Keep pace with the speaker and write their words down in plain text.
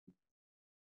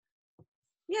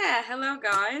Yeah, hello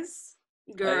guys,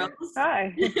 girls.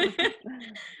 Hi.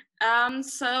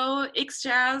 So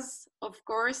XJAZZ, of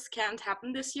course, can't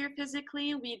happen this year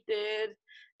physically. We did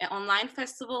an online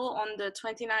festival on the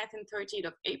 29th and 30th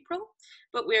of April,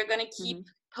 but we're gonna keep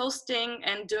posting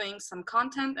and doing some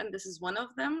content, and this is one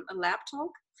of them, a lab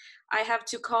talk. I have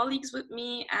two colleagues with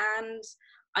me, and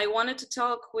I wanted to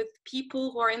talk with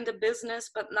people who are in the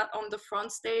business, but not on the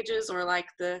front stages or like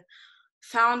the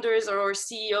founders or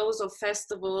CEOs of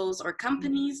festivals or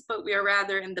companies, but we are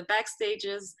rather in the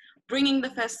backstages, bringing the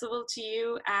festival to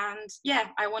you. And yeah,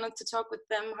 I wanted to talk with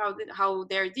them how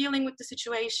they're dealing with the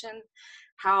situation,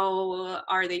 how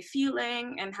are they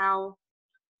feeling, and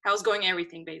how's going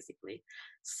everything basically.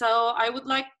 So I would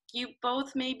like you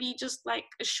both maybe just like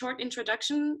a short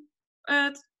introduction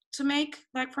to make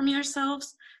like from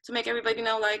yourselves to make everybody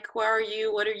know like who are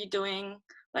you, what are you doing,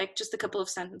 like just a couple of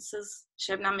sentences.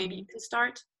 Şebnem, maybe you can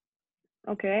start.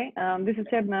 Okay, this is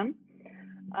Şebnem.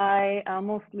 I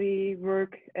mostly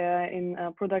work in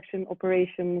production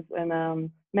operations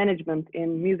and management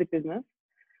in music business.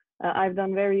 I've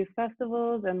done various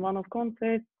festivals and one-off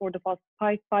concerts for the past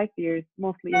five years,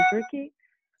 mostly in Turkey.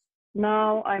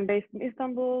 Now I'm based in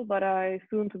Istanbul, but I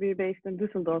soon to be based in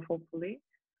Düsseldorf, hopefully.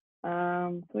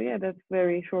 So yeah, that's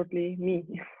very shortly me.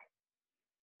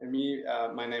 And me,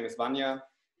 my name is Wanja.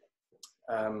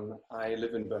 I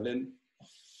live in Berlin,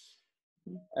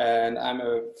 and I'm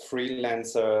a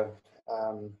freelancer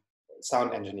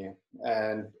sound engineer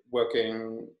and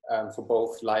working for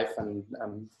both live and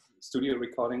studio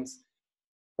recordings.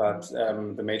 But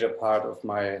the major part of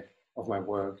my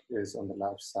work is on the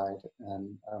live side,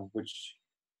 and which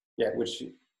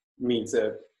means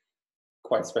a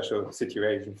quite special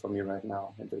situation for me right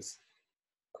now in this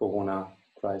Corona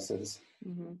crisis.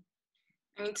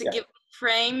 I mean, to give a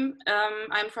frame,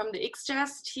 I'm from the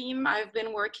XJAZZ team. I've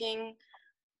been working,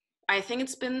 I think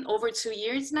it's been over 2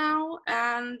 years now,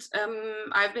 and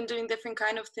I've been doing different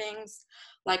kind of things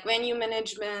like venue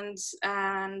management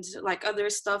and like other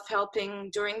stuff helping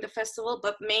during the festival,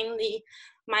 but mainly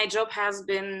my job has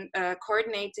been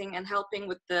coordinating and helping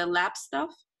with the lab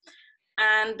stuff.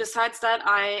 And besides that,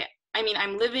 I mean,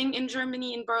 I'm living in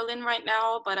Germany, in Berlin right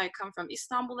now, but I come from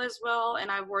Istanbul as well,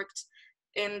 and I worked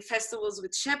in festivals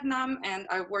with Şebnem, and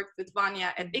I worked with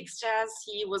Wanja at XJAZZ.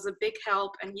 He was a big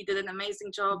help, and he did an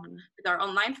amazing job with our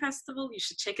online festival. You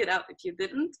should check it out if you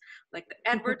didn't, like the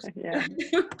Edward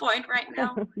point right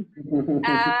now.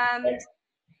 And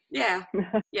yeah,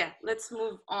 let's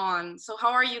move on. So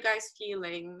how are you guys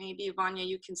feeling? Maybe Wanja,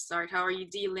 you can start. How are you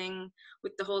dealing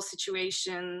with the whole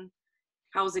situation?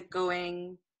 How's it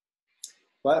going?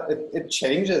 Well, it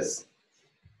changes.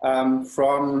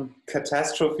 From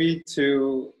catastrophe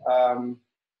to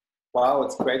wow,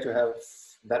 it's great to have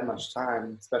that much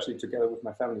time, especially together with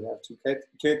my family. I have two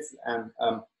kids, and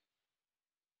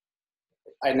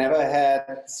I never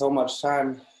had so much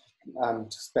time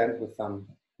to spend with them,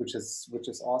 which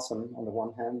is awesome on the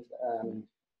one hand, and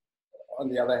on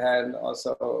the other hand,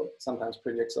 also sometimes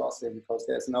pretty exhausting because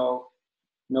there's no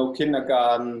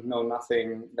kindergarten, no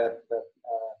nothing that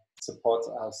supports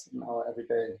us in our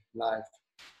everyday life.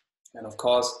 And of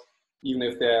course, even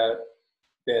if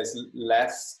there's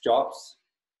less jobs,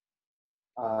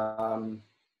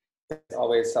 there's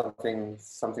always something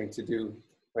to do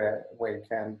where you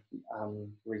can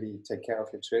really take care of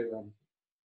your children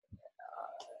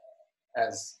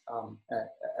as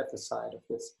at the side of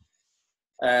this.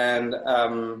 And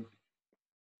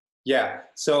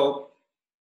so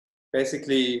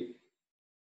basically,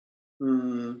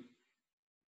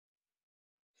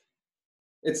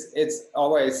 it's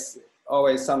always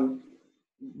some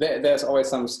there's always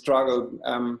some struggle,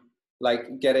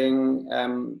 like getting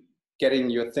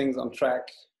your things on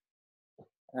track.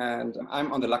 And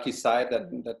I'm on the lucky side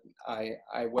that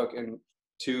I work in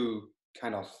two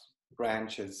kind of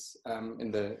branches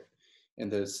in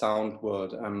the sound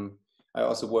world. I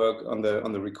also work on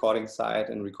the recording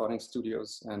side in recording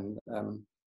studios, and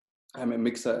I'm a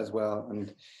mixer as well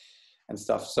and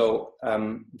stuff. So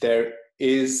there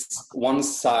is one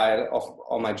side of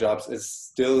all my jobs is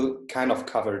still kind of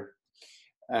covered,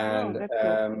 and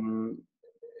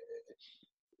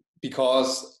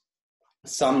because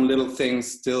some little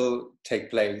things still take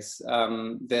place.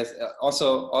 There's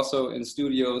also in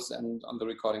studios and on the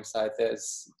recording side,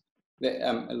 there's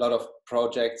a lot of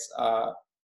projects are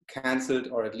cancelled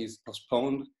or at least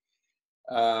postponed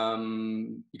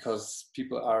because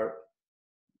people are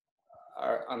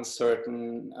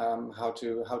uncertain how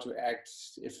to act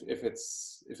if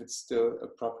it's still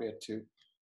appropriate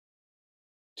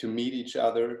to meet each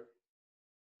other,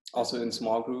 also in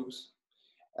small groups.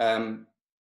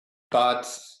 But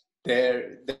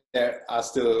there are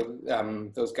still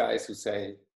those guys who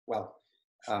say, well,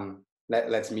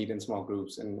 let's meet in small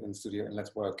groups in studio and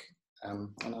let's work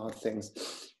on our things.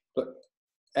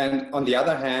 And on the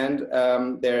other hand,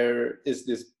 there is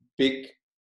this big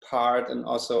part, and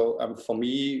also for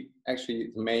me,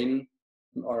 actually the main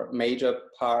or major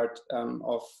part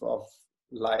of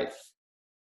live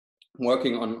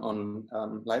working on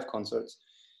live concerts,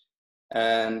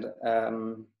 and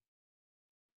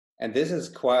this is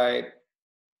quite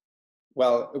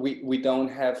well. We don't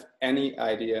have any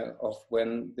idea of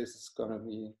when this is going to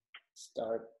be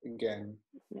start again.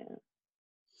 Yeah.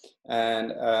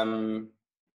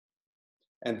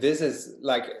 And this is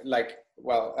like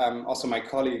well, also my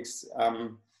colleagues,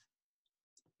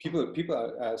 people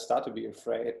start to be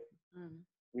afraid,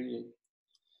 really,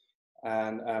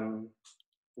 and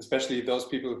especially those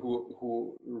people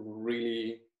who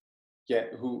really,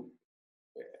 who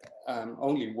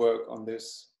only work on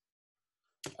this,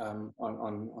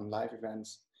 on live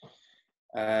events,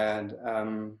 and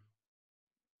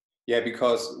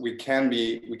because we can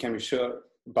be sure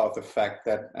about the fact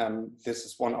that this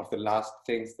is one of the last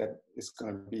things that is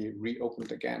going to be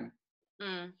reopened again.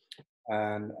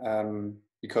 And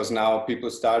because now people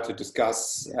start to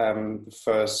discuss the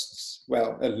first,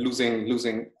 well,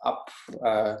 losing up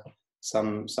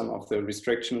some of the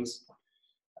restrictions,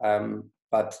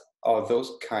 but all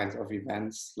those kinds of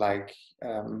events like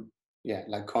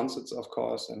concerts, of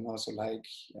course, and also like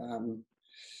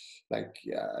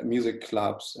music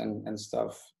clubs and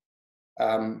stuff.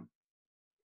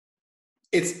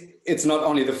 It's not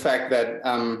only the fact that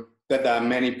that there are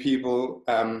many people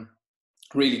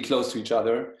really close to each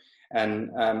other,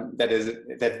 and that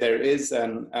there is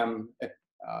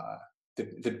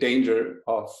the danger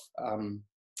of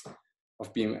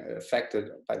being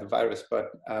affected by the virus,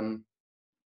 but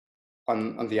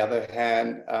on the other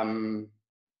hand,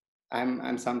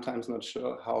 I'm sometimes not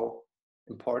sure how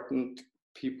important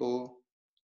people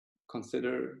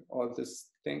consider all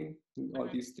these things,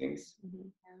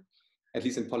 at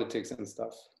least in politics and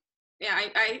stuff. Yeah,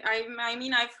 I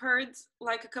mean, I've heard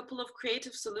like a couple of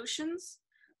creative solutions.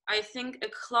 I think a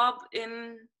club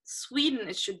in Sweden,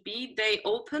 it should be, they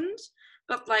opened,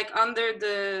 but like under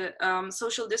the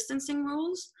social distancing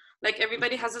rules, like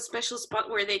everybody has a special spot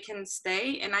where they can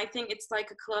stay. And I think it's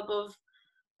like a club of,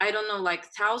 I don't know, like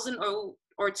 1,000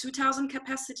 or 2,000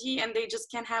 capacity, and they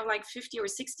just can have like 50 or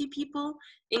 60 people,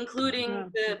 including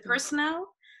the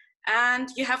personnel. And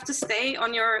you have to stay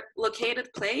on your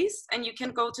located place, and you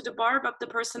can go to the bar, but the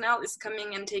personnel is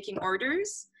coming and taking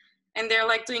orders, and they're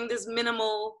like doing this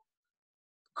minimal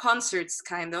concerts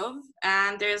kind of.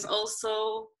 And there's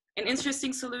also an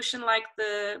interesting solution like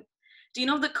do you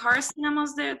know the car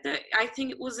cinemas there? I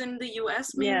think it was in the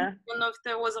US maybe. I don't know if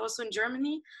there was also in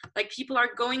Germany. Like people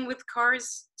are going with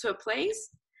cars to a place,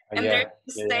 and there's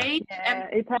a stage, and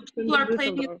people are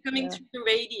playing it coming through the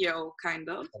radio, kind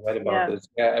of. I read about this.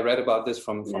 Yeah, I read about this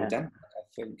from Denmark, I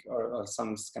think, or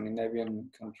some Scandinavian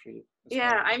country.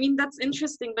 Yeah, I mean, that's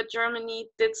interesting, but Germany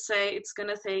did say it's going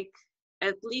to take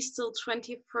at least till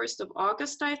 21st of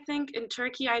August, I think. In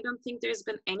Turkey, I don't think there's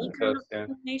been any kind of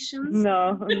recommendations.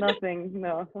 No, nothing,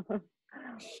 no.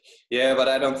 Yeah, but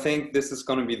I don't think this is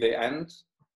going to be the end.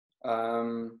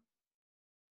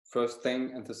 First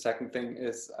thing, and the second thing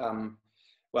is,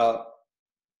 well,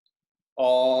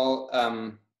 all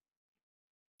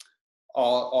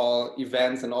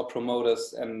events and all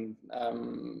promoters and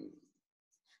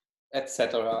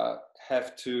etc.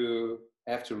 have to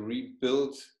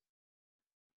rebuild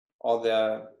all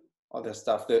their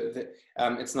stuff.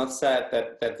 It's not said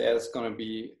that there's going to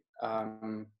be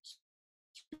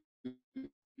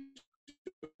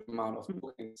amount of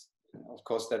bookings. Of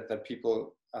course, that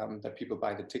people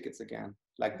buy the tickets again,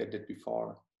 like they did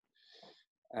before,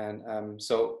 and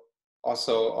so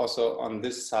also on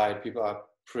this side, people are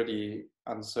pretty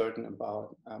uncertain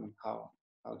about how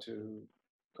to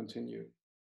continue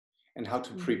and how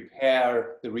to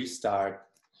prepare the restart.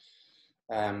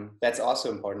 That's also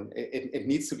important. It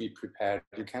needs to be prepared.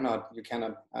 You cannot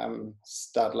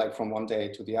start like from one day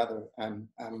to the other.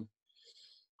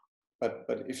 But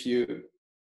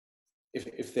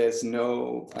if there's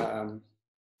no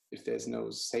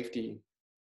safety,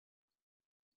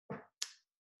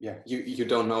 you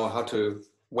don't know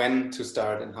when to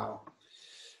start and how.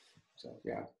 So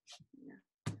yeah.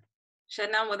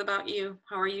 Şebnem, what about you?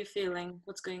 How are you feeling?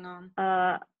 What's going on?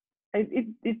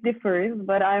 It differs,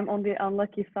 but I'm on the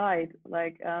unlucky side.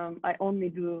 Like I only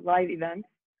do live events,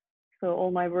 so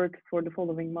all my work for the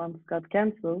following month got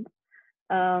cancelled.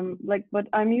 But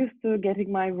I'm used to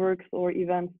getting my works or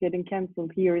events getting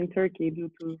cancelled here in Turkey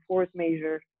due to force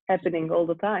majeure happening all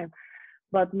the time.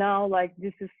 But now, like,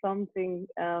 this is something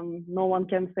no one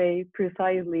can say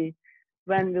precisely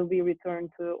when will we return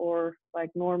to or like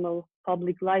normal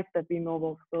public life that we know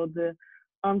of. So the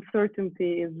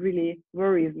uncertainty is really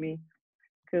worries me,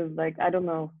 because like I don't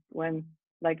know when,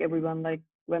 like everyone, like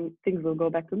when things will go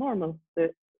back to normal,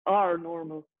 are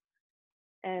normal.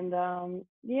 And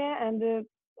yeah, and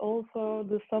also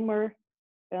the summer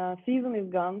season is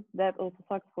gone. That also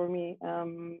sucks for me,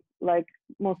 like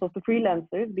most of the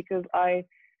freelancers, because I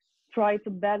try to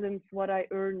balance what I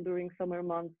earn during summer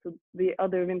months to the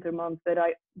other winter months that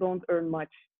I don't earn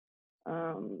much.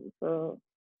 So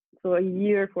a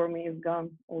year for me is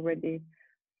gone already.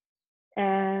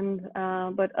 And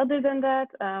but other than that,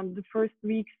 the first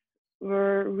weeks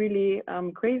were really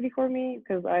crazy for me,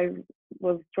 because I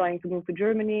was trying to move to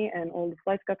Germany and all the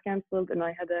flights got cancelled, and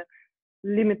I had a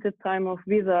limited time of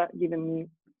visa given me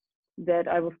that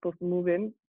I was supposed to move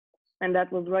in, and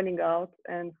that was running out.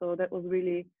 And so that was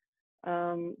really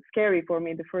scary for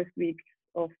me the first week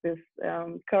of this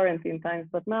quarantine times.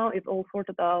 But now it's all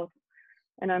sorted out,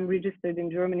 and I'm registered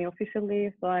in Germany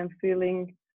officially, so I'm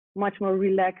feeling much more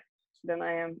relaxed than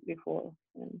I am before.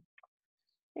 And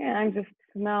yeah, I'm just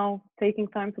now taking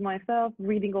time to myself,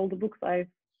 reading all the books I've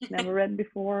never read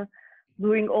before,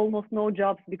 doing almost no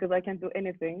jobs because I can't do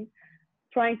anything,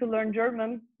 trying to learn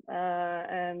German,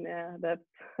 and yeah, that's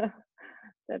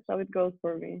that's how it goes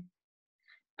for me.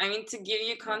 I mean, to give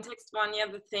you context,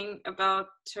 Wanja, the thing about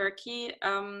Turkey,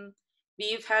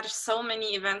 we've had so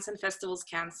many events and festivals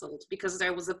cancelled because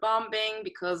there was a bombing,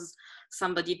 because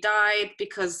somebody died,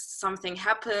 because something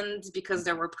happened, because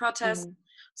there were protests. Mm-hmm.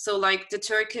 So like the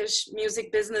Turkish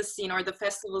music business scene or the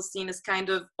festival scene is kind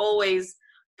of always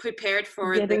prepared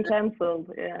for getting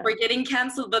cancelled. Yeah. For getting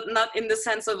cancelled, but not in the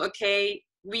sense of, okay,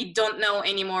 we don't know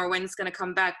anymore when it's going to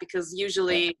come back, because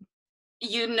usually,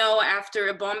 you know, after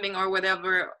a bombing or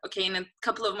whatever, okay, in a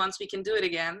couple of months we can do it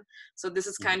again. So this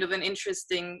is kind of an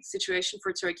interesting situation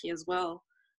for Turkey as well.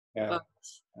 Yeah, but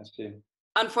I see.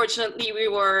 Unfortunately, we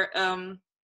were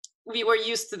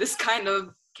used to this kind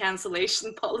of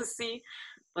cancellation policy.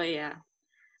 But yeah,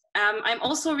 I'm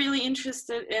also really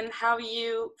interested in how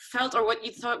you felt or what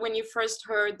you thought when you first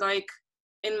heard, like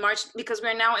in March, because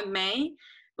we're now in May.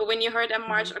 But when you heard in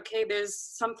March, okay,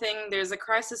 there's a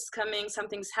crisis coming,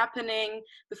 something's happening,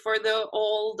 before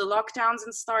all the lockdowns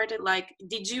and started, like,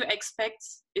 did you expect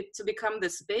it to become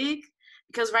this big?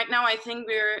 Because right now I think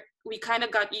we kind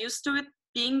of got used to it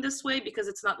being this way, because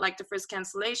it's not like the first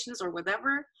cancellations or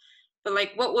whatever. But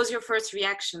like, what was your first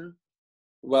reaction?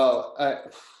 Well,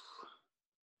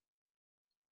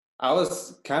 I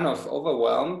was kind of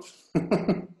overwhelmed.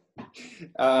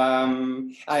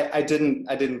 I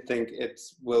didn't think it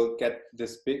will get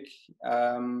this big.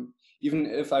 Even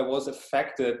if I was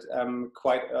affected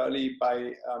quite early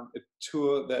by a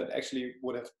tour that actually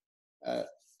would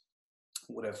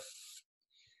have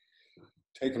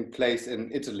taken place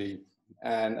in Italy,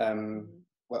 and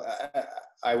well,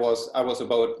 I was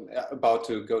about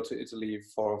to go to Italy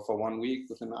for 1 week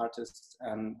with an artist,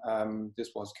 and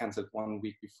this was cancelled 1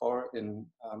 week before in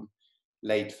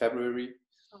late February.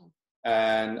 Oh.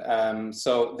 And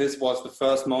so this was the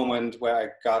first moment where I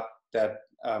got that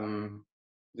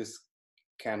this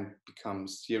can become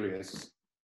serious.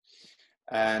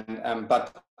 And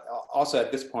but also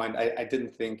at this point, I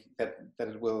didn't think that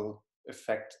it will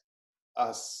affect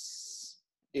us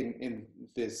in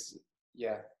this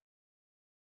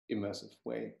immersive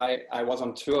way. I was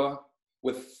on tour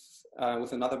with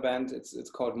another band.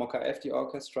 It's called Mokka FD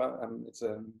Orchestra. It's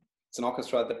an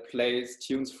orchestra that plays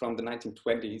tunes from the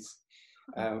 1920s,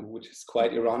 which is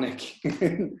quite ironic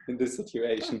in this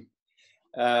situation.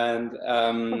 And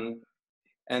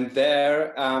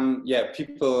there,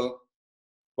 people.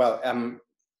 Well,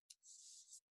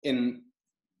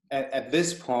 at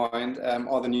this point,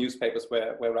 all the newspapers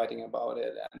were writing about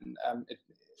it, and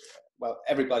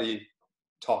everybody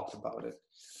talked about it,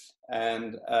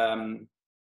 and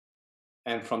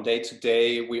from day to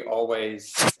day, we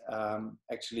always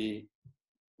actually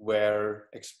were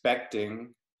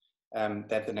expecting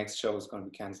that the next show is going to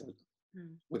be cancelled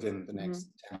within the next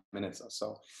 10 minutes or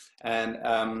so, and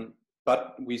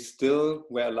but we still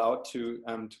were allowed to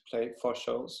play 4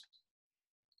 shows,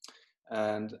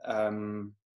 and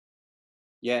and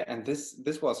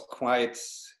this was quite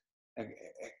a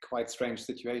quite strange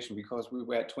situation, because we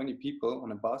were 20 people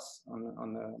on a bus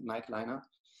on a nightliner,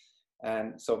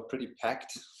 and so pretty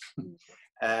packed,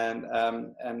 and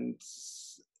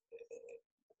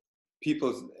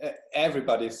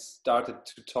everybody started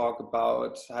to talk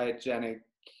about hygienic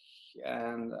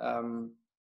and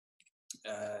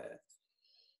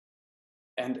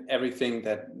everything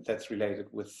that's related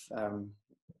with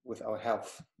our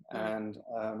health, and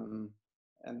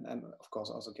of course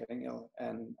also getting ill,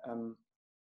 and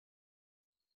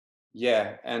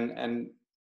yeah, and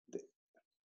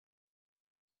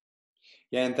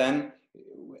then,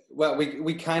 well,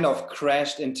 we kind of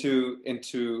crashed into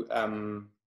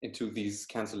these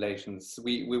cancellations.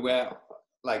 We were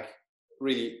like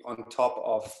really on top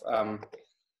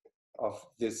of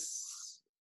this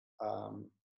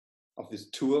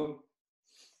tour,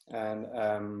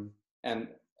 and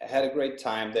had a great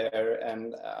time there,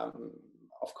 and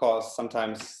of course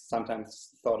sometimes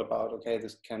thought about, okay,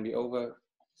 this can be over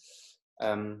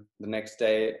the next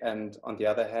day, and on the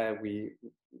other hand we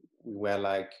were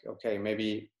like, okay,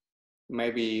 maybe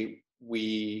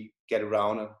we get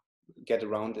around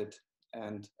it,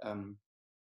 and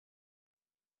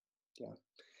yeah,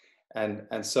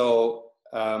 and so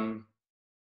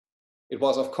it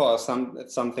was of course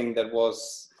something that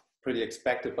was pretty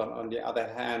expected, but on the other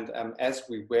hand, as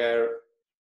we were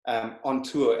on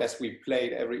tour, as we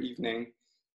played every evening,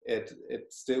 it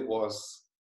still was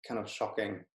kind of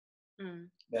shocking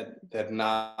that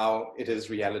now it is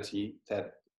reality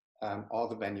that all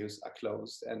the venues are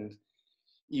closed. And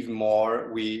even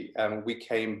more, we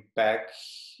came back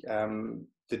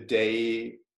the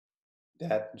day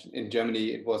that in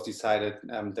Germany it was decided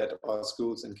that all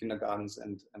schools and kindergartens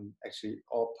and actually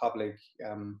all public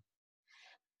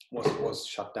was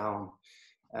shut down,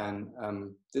 and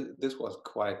this was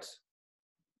quite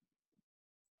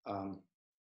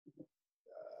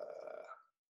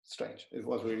strange. It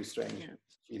was really strange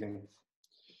feeling.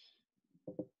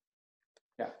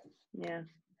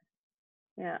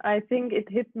 Yeah, I think it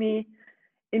hit me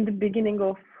in the beginning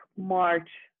of March.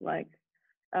 Like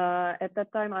at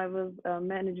that time, I was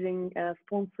managing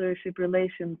sponsorship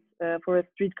relations for a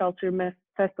street culture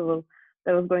festival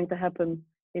that was going to happen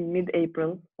in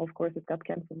mid-April. Of course, it got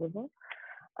cancelled as well.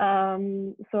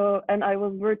 So, and I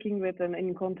was working with and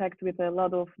in contact with a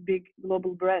lot of big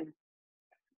global brands,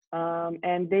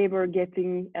 and they were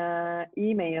getting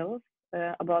emails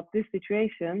about this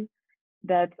situation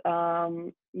that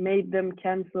made them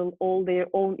cancel all their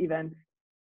own events.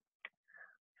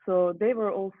 So they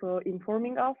were also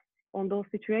informing us on those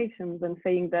situations and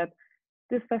saying that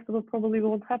this festival probably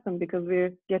won't happen because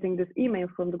we're getting this email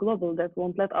from the global that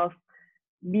won't let us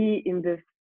be in this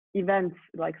event,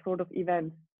 like sort of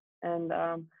event. And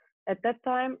at that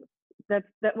time, that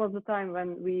was the time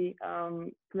when we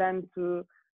planned to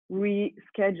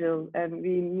reschedule, and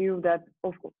we knew that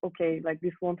okay, like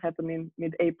this won't happen in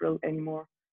mid-April anymore.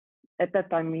 At that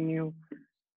time we knew,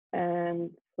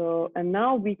 and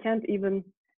now we can't even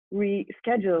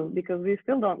reschedule because we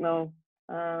still don't know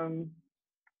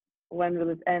when will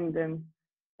it end and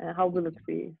how will it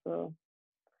be. So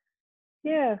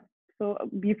yeah, so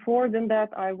before than that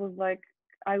I was like,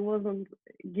 I wasn't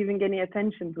giving any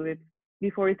attention to it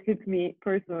before it hit me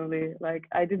personally. Like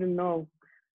I didn't know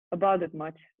about it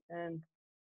much, and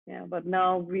yeah, but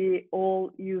now we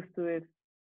all used to it.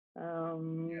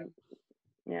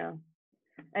 Yeah,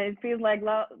 and it feels like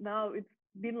now it's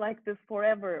been like this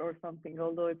forever or something,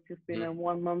 although it's just been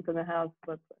 1 month and a half.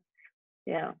 But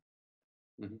yeah,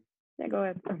 yeah, go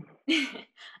ahead.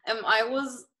 I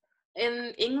was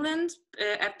in England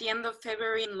at the end of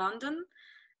February in London,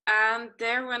 and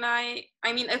there when I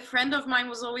mean, a friend of mine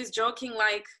was always joking,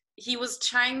 like he was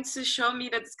trying to show me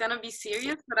that it's gonna be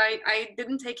serious, but I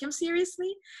didn't take him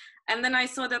seriously. And then I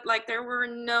saw that like there were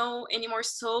no any more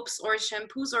soaps or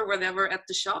shampoos or whatever at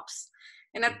the shops.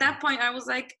 And at that point I was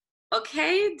like,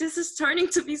 okay, this is turning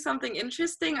to be something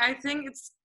interesting. I think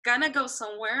it's gonna go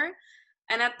somewhere.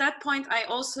 And at that point I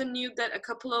also knew that a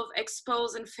couple of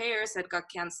expos and fairs had got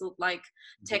canceled, like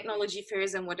technology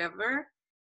fairs and whatever.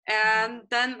 And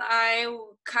then I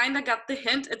kind of got the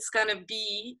hint it's gonna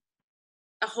be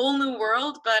a whole new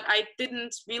world, but I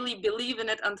didn't really believe in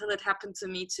it until it happened to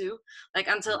me too. Like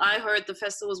until I heard the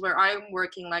festivals where I'm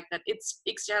working, like that it's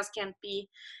XJAZZ can't be,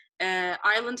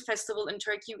 Island Festival in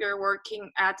Turkey we're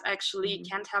working at actually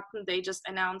can't happen. They just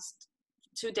announced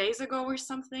 2 days ago or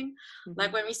something.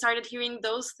 Like when we started hearing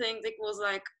those things, it was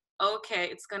like, okay,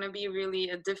 it's gonna be really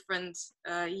a different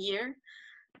year.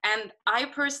 And I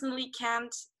personally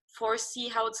can't foresee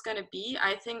how it's gonna be.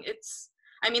 I think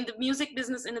I mean, the music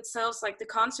business in itself, like the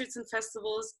concerts and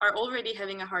festivals, are already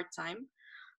having a hard time.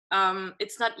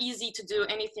 It's not easy to do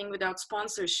anything without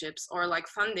sponsorships or like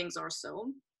fundings or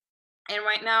so. And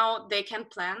right now they can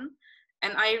plan.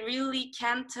 And I really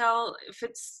can't tell if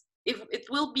it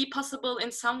will be possible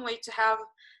in some way to have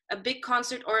a big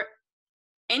concert or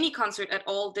any concert at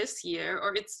all this year,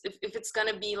 or if it's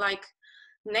gonna be like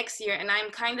next year. And I'm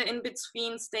kind of in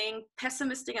between staying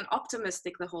pessimistic and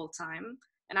optimistic the whole time.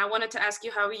 And I wanted to ask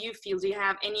you how you feel. Do you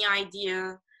have any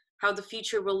idea how the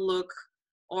future will look,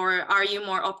 or are you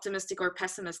more optimistic or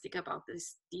pessimistic about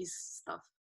these stuff?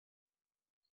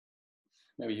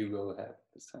 Maybe you go ahead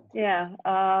this time. Yeah,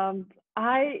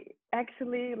 I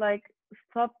actually like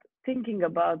stopped thinking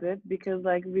about it because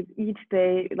like with each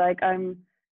day, like I'm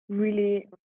really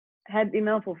had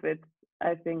enough of it,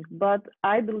 I think. But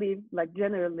I believe like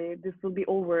generally this will be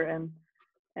over, and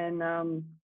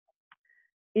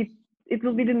it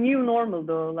will be the new normal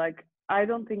though. Like I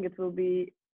don't think it will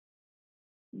be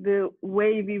the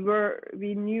way we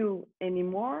knew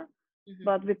anymore. Mm-hmm.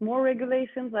 But with more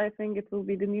regulations, I think it will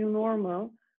be the new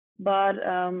normal. But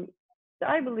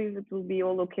I believe it will be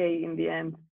all okay in the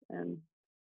end. And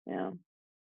yeah,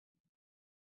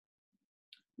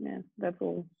 that's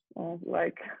all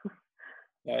like.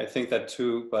 Yeah, I think that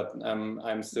too, but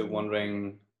I'm still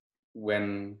wondering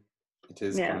when it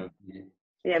is gonna be.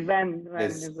 Yeah, when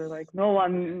is it like no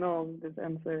one knows this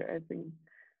answer, I think.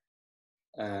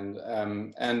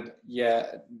 And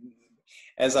yeah,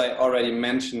 as I already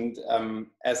mentioned,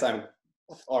 as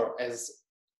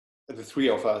the three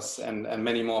of us and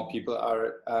many more people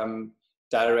are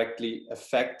directly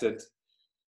affected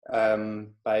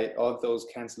by all those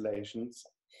cancellations,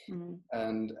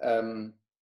 and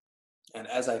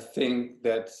as I think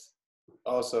that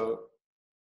also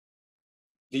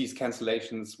these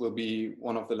cancellations will be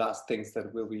one of the last things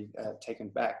that will be taken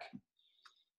back.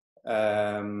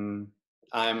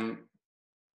 I'm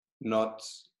not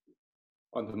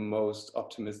on the most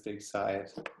optimistic side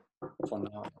for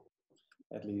now,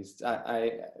 at least.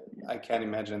 I can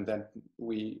imagine that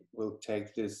we will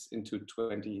take this into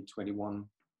 2021,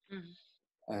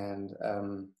 and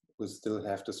we'll still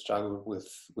have to struggle with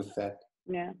that.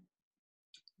 Yeah.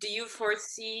 Do you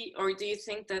foresee, or do you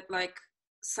think that like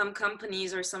some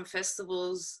companies or some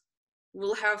festivals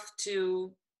will have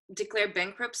to declare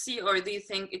bankruptcy, or do you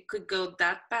think it could go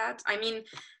that bad? I mean,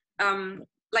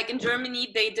 like in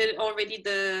Germany, they did already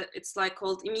it's like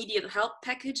called immediate help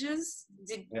packages.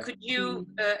 Could you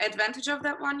advantage of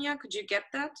that one? Yeah, could you get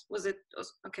that? Was it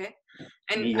okay?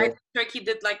 And I think Turkey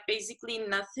did like basically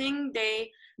nothing.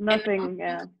 Nothing,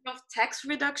 of tax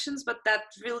reductions, but that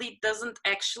really doesn't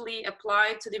actually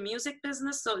apply to the music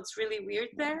business, so it's really weird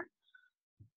there.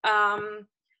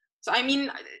 So I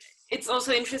mean, it's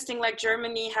also interesting, like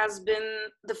Germany has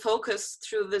been the focus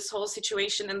through this whole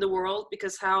situation in the world,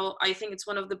 because how I think it's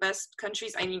one of the best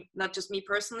countries, I mean, not just me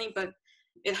personally, but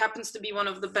it happens to be one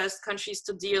of the best countries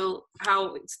to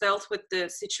how it's dealt with the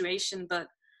situation. But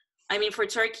I mean, for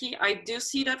Turkey, I do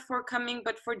see that forthcoming,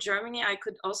 but for Germany, I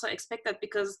could also expect that,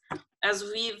 because as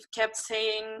we've kept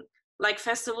saying, like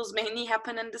festivals mainly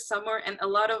happen in the summer, and a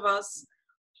lot of us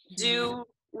do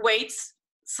wait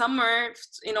summer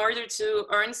in order to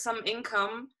earn some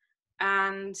income.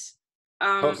 And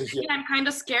I'm kind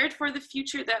of scared for the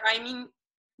future that, I mean,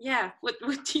 yeah, what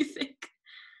do you think?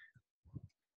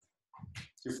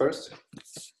 You first.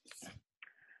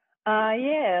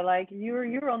 Yeah, like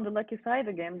you're on the lucky side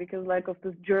again, because like of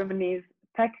this Germany's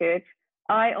package,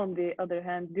 I on the other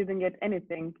hand didn't get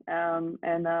anything,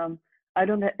 and I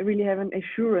don't really have an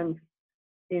assurance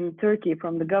in Turkey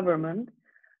from the government.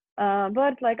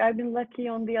 But like I've been lucky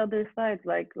on the other side,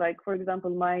 like for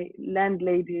example, my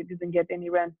landlady didn't get any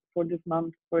rent for this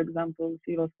month, for example.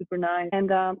 She was super nice, and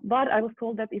but I was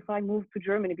told that if I moved to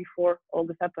Germany before all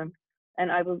this happened,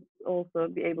 and I will also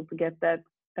be able to get that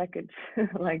package,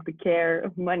 like the care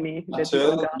money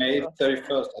until May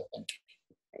 31st, I think.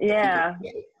 Yeah,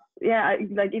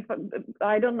 like if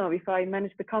I don't know if I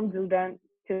manage to come till then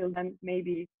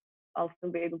maybe I'll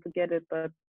still be able to get it,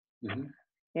 but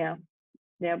yeah,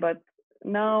 but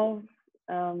now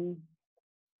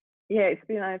it's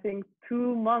been I think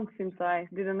 2 months since I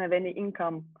didn't have any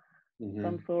income,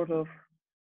 some sort of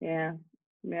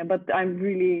but I'm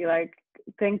really like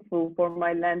thankful for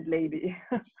my landlady.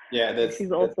 Yeah,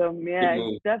 she's awesome.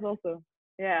 That's also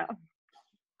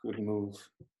good move.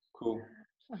 Cool.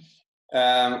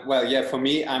 Well, yeah, for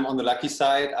me, I'm on the lucky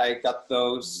side. I got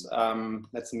those,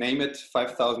 let's name it,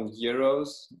 5,000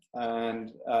 euros,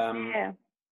 and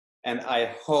I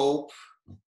hope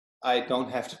I don't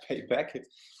have to pay back it,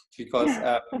 because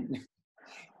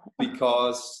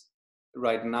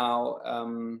right now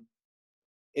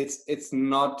it's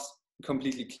not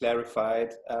completely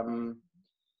clarified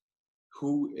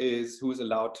who is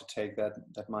allowed to take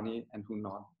that money and who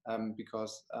not,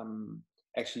 because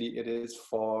actually it is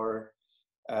for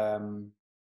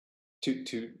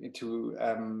to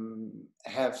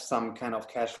have some kind of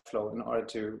cash flow in order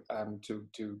to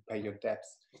pay your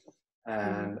debts,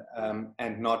 and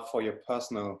not for your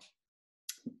personal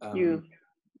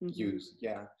use.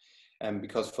 Yeah,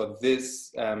 because for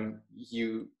this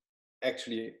you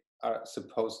actually are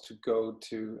supposed to go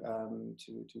to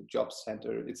job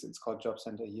center. It's called job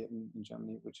center here in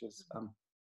Germany, which is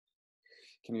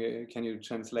can you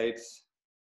translate?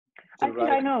 I think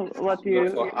I know what you.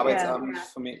 Arbeitsamt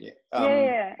for me.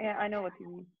 Yeah, I know what you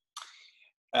mean.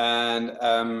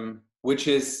 And which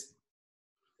is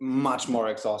much more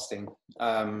exhausting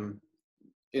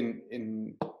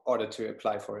in order to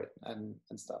apply for it and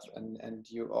stuff, and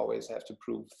you always have to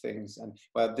prove things. And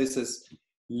well, this is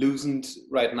loosened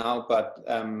right now, but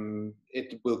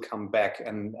it will come back,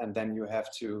 and then you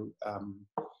have to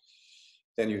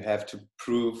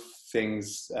prove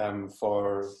things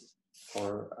for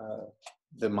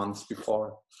the months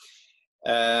before.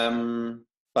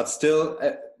 But still,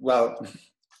 well,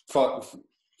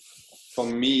 for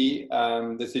me,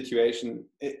 the situation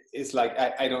is like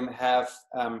I don't have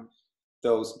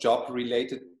those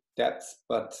job-related debts,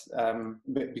 but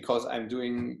because I'm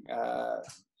doing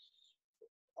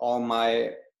all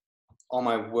my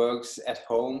works at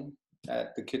home,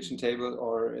 at the kitchen table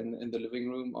or in the living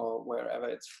room or wherever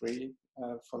it's free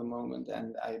for the moment,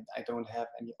 and I don't have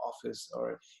any office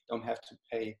or don't have to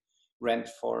pay rent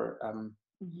for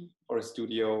a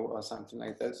studio or something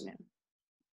like this. Yeah.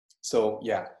 So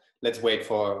yeah, let's wait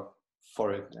for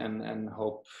it and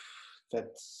hope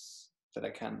that I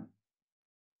can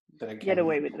get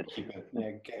away with it. Keep it.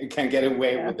 Yeah, can get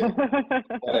away with it.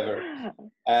 Whatever.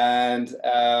 And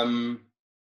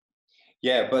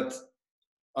yeah, but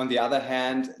on the other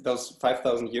hand, those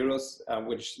 5,000 euros,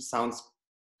 which sounds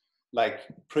like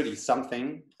pretty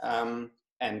something,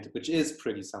 and which is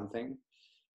pretty something,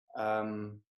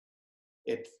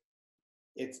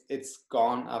 it's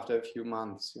gone after a few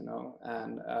months, you know,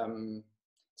 and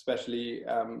especially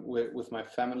with my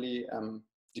family,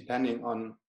 depending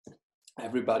on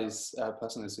everybody's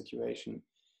personal situation,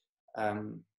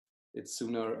 it's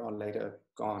sooner or later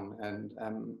gone,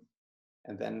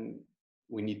 and then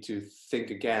we need to think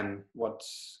again what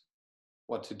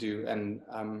to do. And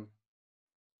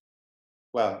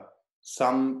well,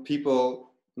 some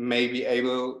people may be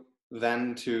able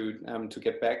then to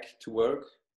get back to work,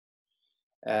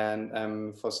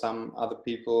 and for some other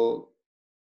people,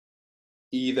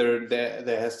 either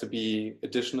there has to be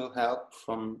additional help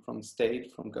from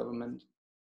state, from government,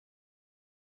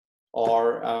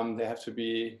 or they have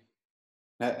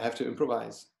to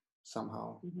improvise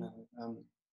somehow.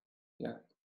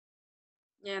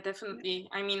 Yeah, definitely.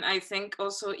 I mean, I think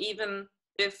also, even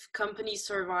if companies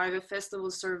survive, if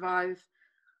festivals survive,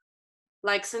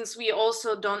 like, since we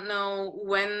also don't know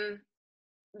when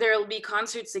there'll be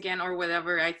concerts again or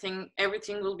whatever, I think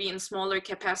everything will be in smaller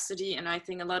capacity, and I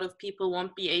think a lot of people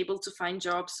won't be able to find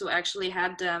jobs who actually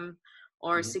had them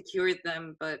or secured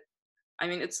them. But I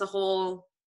mean, it's a whole,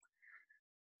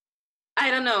 I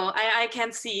don't know, I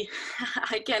can't see.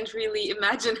 I can't really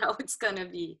imagine how it's gonna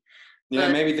be. Yeah,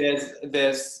 but maybe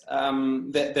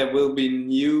there will be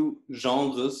new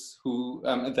genres who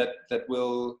that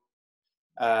will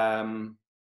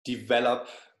develop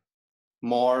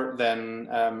more than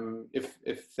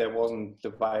if there wasn't the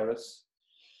virus,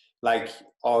 like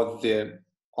all the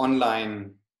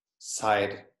online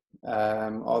side,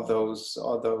 all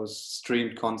those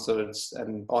streamed concerts,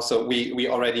 and also we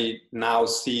already now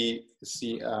see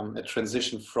a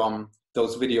transition from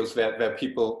those videos where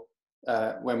people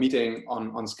were meeting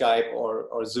on Skype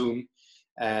or Zoom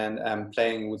and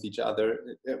playing with each other.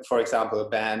 For example, a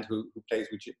band who plays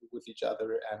with each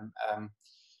other, and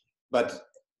but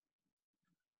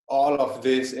all of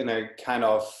this in a kind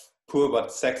of poor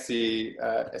but sexy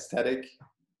aesthetic,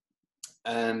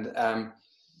 and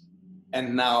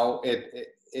now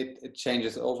it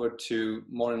changes over to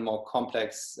more and more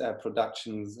complex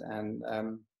productions, and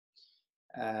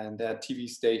there are TV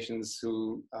stations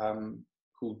who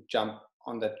jump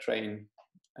on that train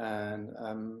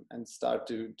and start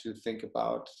to think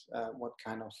about what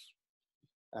kind of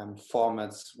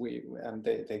formats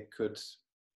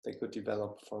they could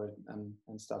develop for it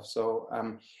and stuff. So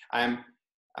I'm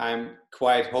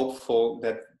quite hopeful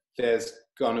that there's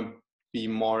gonna be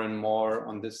more and more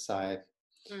on this side,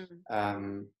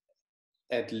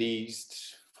 at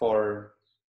least for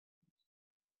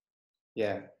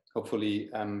hopefully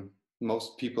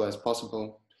most people as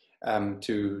possible,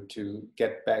 to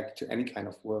get back to any kind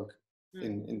of work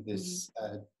in this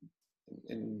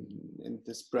in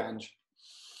this branch.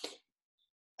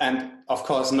 And of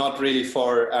course, not really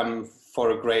for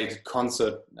a great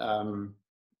concert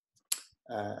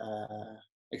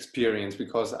experience,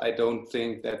 because I don't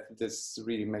think that this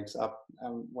really makes up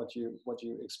what you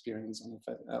experience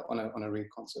on a real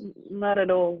concert. Not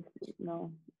at all.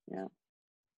 No.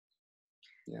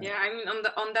 Yeah, I mean,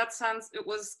 on that sense, it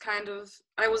was kind of,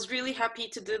 I was really happy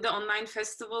to do the online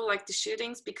festival, like the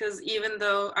shootings, because even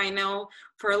though I know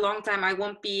for a long time I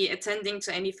won't be attending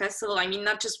to any festival, I mean,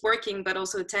 not just working, but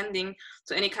also attending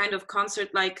to any kind of concert,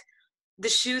 like the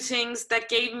shootings that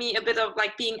gave me a bit of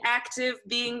like being active,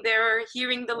 being there,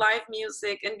 hearing the live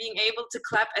music and being able to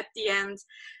clap at the end,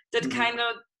 that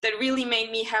that really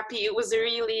made me happy. It was a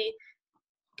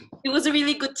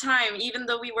really good time, even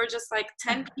though we were just like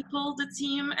 10 people, the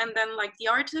team, and then like the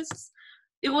artists.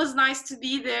 It was nice to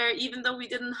be there, even though we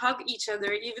didn't hug each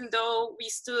other, even though we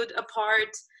stood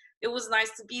apart. It was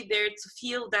nice to be there, to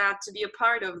feel that, to be a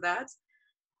part of that.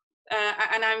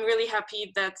 And I'm really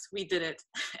happy that we did it,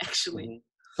 actually.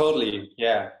 Totally,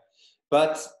 yeah.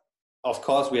 But of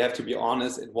course, we have to be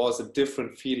honest, it was a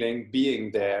different feeling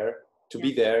being there,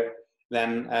 be there,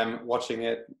 than watching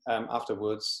it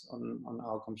afterwards on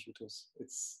our computers.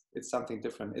 It's something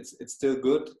different. It's still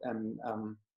good, and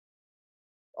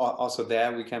also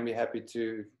there we can be happy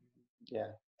to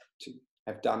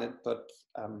have done it, but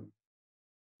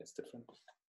it's different.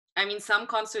 I mean, some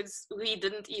concerts we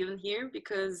didn't even hear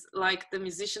because like the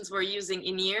musicians were using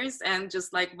in-ears, and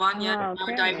just like Wanja,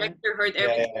 our director, heard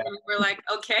everything. And we were like,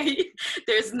 okay,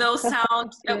 there's no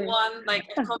sound at one, like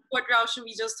at Komfortrauschen,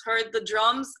 we just heard the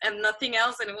drums and nothing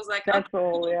else, and it was like, that's okay.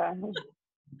 all,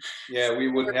 Yeah, we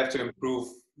would have to improve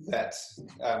that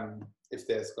if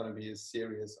there's going to be a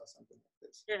series or something like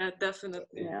this. Yeah,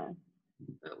 definitely. Yeah.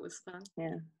 That was fun.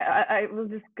 Yeah, I was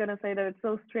just gonna say that it's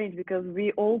so strange because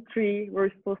we all three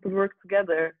were supposed to work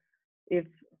together. If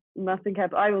nothing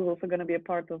happened, I was also gonna be a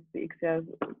part of the XJAZZ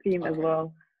team as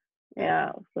well.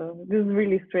 Yeah, so this is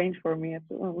really strange for me at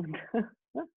the moment.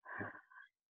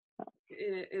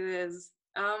 It is.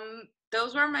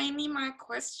 Those were mainly my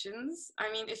questions.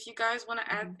 I mean, if you guys want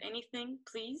to add anything,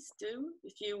 please do.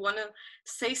 If you want to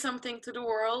say something to the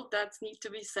world that needs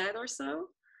to be said or so.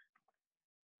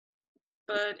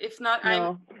 But if not,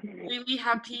 I'm really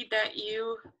happy that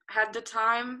you had the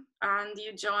time and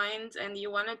you joined and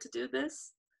you wanted to do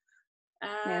this.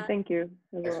 Yeah, thank you.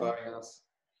 Thanks for having us.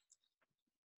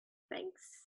 Thanks.